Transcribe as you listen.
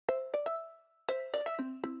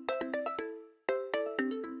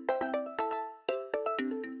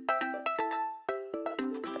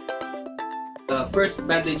first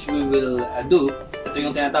bandage we will do, ito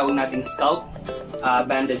yung tinatawag natin scalp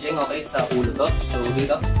bandaging, okay, sa ulo to. So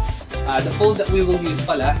dito, the fold that we will use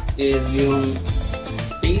pala is yung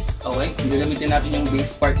base, okay? Gagamitin natin yung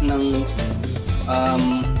base part ng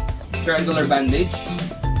triangular bandage.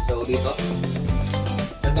 So dito,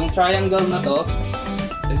 itong triangle na to,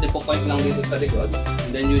 kasi po point lang dito sa likod,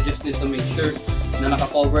 and then you just need to make sure na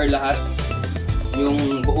naka-cover lahat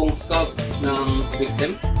yung buong scalp ng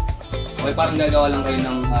victim. Okay, parang gagawa lang kayo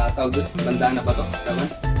ng tawag doon, bandana ba to? Tama?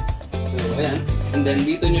 So ayan, and then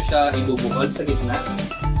dito nyo siya ibubukol sa gitna.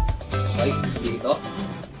 Okay, dito.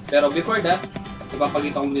 Pero before that,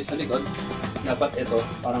 ipapakita ko muli sa likod, dapat ito,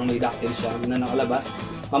 parang may ductile siya na nakalabas.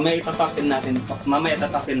 Mamaya tatakin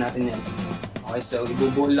natin yan. Okay, so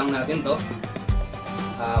ibubuhol lang natin to.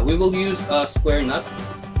 We will use a square nut.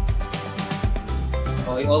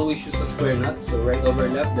 Okay, always use a square nut. So right over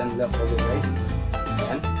left, then left over right.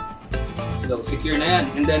 Ayan. So secure na yan.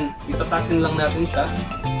 And then itatakin lang natin siya.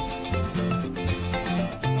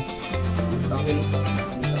 Takin.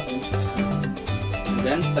 And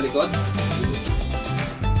then sa likod,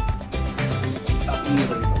 takin nyo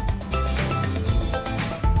rito.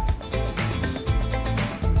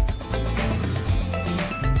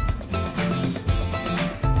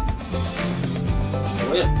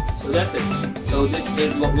 So that's it. So this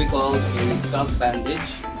is what we call a scalp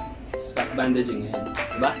bandage. Scalp bandaging yan.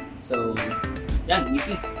 Diba? So, yan.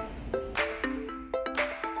 Easy.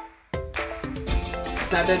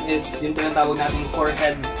 Next natin is yung tinatawag natin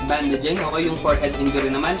forehead bandaging. Okay, yung forehead injury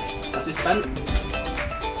naman. Assistant.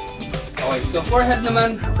 Okay, so forehead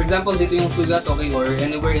naman, for example, dito yung sugat, okay, or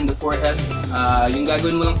anywhere in the forehead. Yung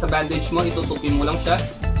gagawin mo lang sa bandage mo, itutupin mo lang siya.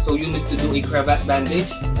 So you need to do a cravat bandage.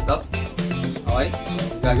 Ito. Okay,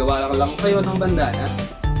 so gagawa lang kayo ng bandana.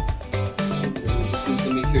 You just need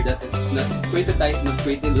to make sure that it's not pretty tight, not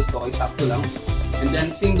pretty loose. Okay, sakto lang. And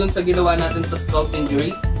then, same dun sa ginawa natin sa scalp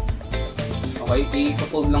injury. Okay,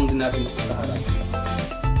 i-fold lang din natin ito sa harap.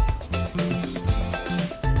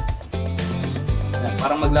 Yan,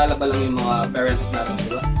 parang maglalaba lang yung mga parents natin,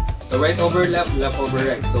 diba? So, right over left, left over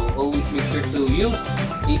right. So, always make sure to use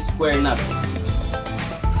a square nut.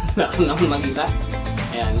 Nakal naman makita.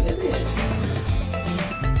 Ayan, it is.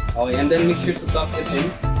 Okay, and then make sure to tuck it in.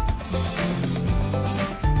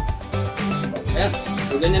 Ayan.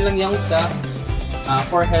 So, ganyan lang yung sa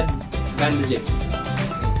forehead bandaging.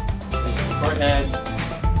 Okay. Forehead,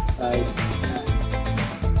 side.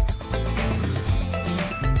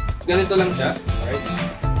 Ganito lang siya. Alright.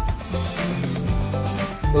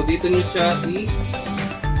 So, dito nyo siya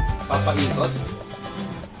ipapaikot.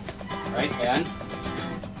 Alright, ayan.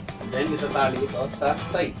 And then, itatali ito sa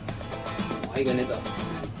side. Okay, ganito.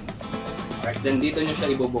 Alright, then dito nyo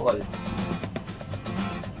siya ibubuhol.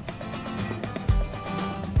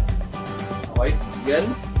 Okay, again,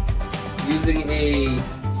 using a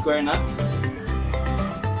square nut.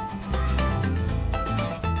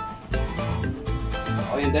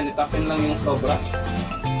 Okay, and then itakin lang yung sobra.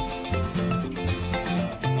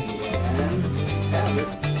 Ayan.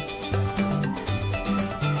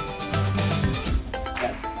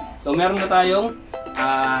 So, meron na tayong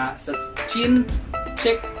sa chin,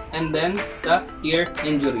 cheek, and then sa ear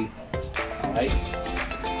injury. Okay?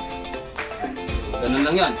 So, ganun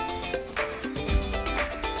lang yan.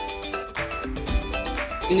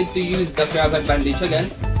 You need to use the cravat bandage again.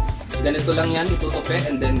 Ganito lang yan, itutupi,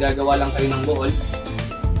 and then gagawa lang kayo ng buhol.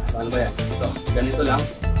 Paano ba yan? Ito, ganito lang.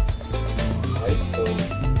 Okay, so,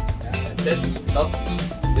 that's it. Ito,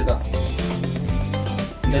 dito.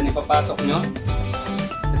 And then ipapasok nyo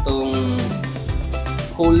itong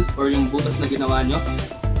hole or yung butas na ginawa nyo.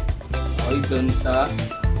 Okay, dun sa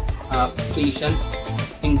patient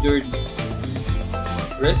injured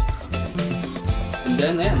wrist. And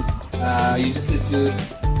then, ayan, you just need to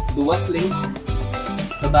do a sling.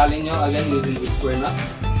 Tatali nyo again using the square nut.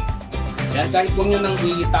 Ayan, kahit huwag nyo nang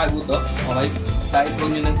itago to, okay? Kahit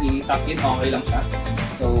huwag nyo nang itakin, okay lang siya.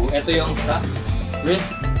 So, ito yung sa wrist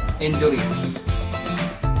injury.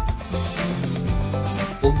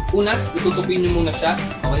 Una, itutupin nyo muna siya,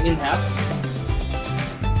 okay, in half.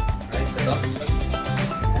 Ito.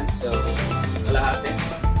 And so, kalahati.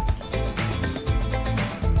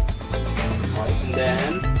 Okay, and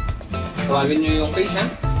then, tawagin nyo yung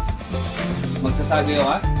patient. Magsasagayo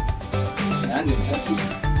ka. Ayan, yun.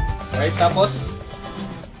 Alright, tapos,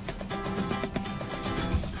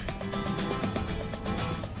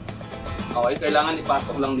 okay, kailangan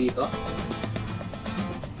ipasok lang dito.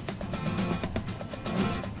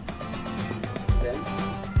 Then,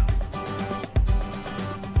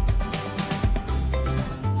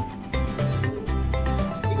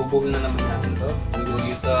 ibubuhol na naman natin to. We will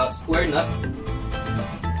use a square nut.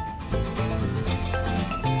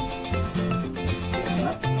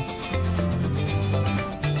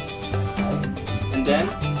 And then,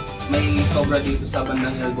 may sobra dito sa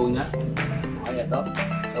bandang elbow niya. Okay, ito.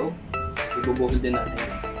 So, ibubuhol din natin.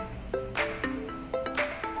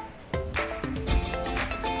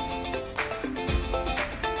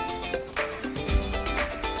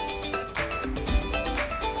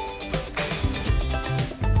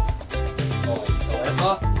 Okay, so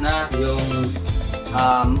ito na yung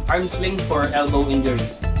arm sling for elbow injury.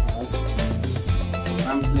 Okay. So,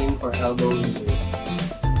 arm sling for elbow injury.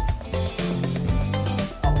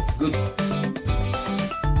 Okay, good.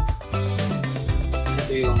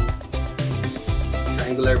 Ito yung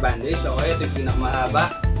triangular bandage. Okay, ito yung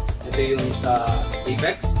pinakamahaba. Ito yung sa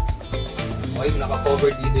apex. Okay,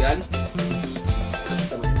 naka-cover dito yan.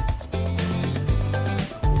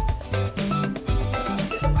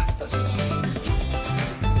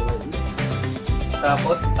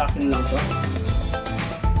 Tapos, itakin lang to. Okay.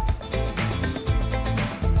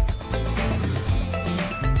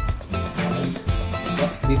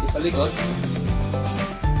 Tapos, dito sa likod.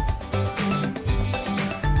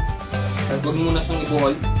 Huwag muna siyang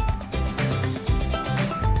ibuhol.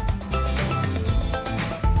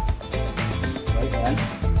 Okay, ayan.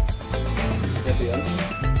 Ito yun.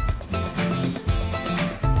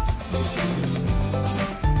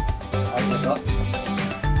 Okay na to.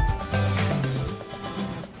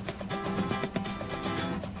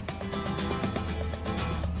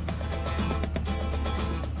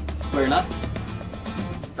 Square na.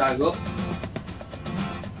 Tago.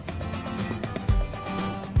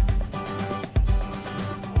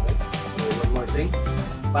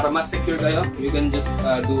 Para mas secure kayo, you can just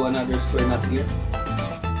do another square knot here.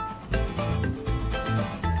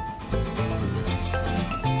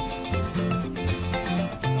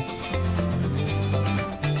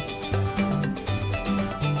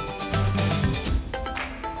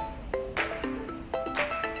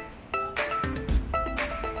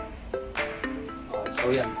 Okay, so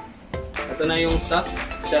yan. Ito na yung sa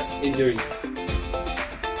chest injury.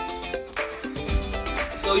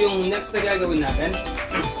 So yung next na gagawin natin,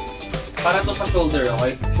 para to sa shoulder,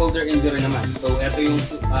 okay? Shoulder injury naman. So ito yung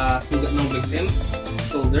sugat ng victim,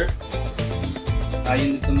 shoulder.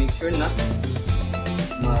 You need to make sure na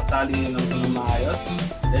matali nyo lang ito ng maayos.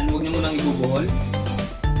 Then huwag nyo munang ibubuhol.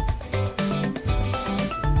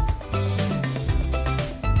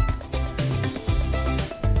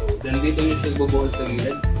 So then dito nyo siya ibubuhol sa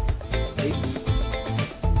gilid. Okay.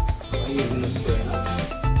 Okay, yun yung square na.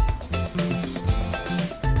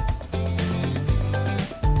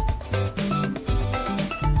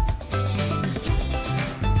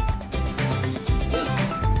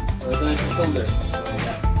 Shoulder. So,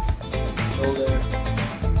 yeah. Shoulder.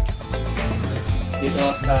 Dito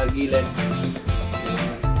sa gilid.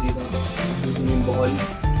 Dito. Dito yung buhol.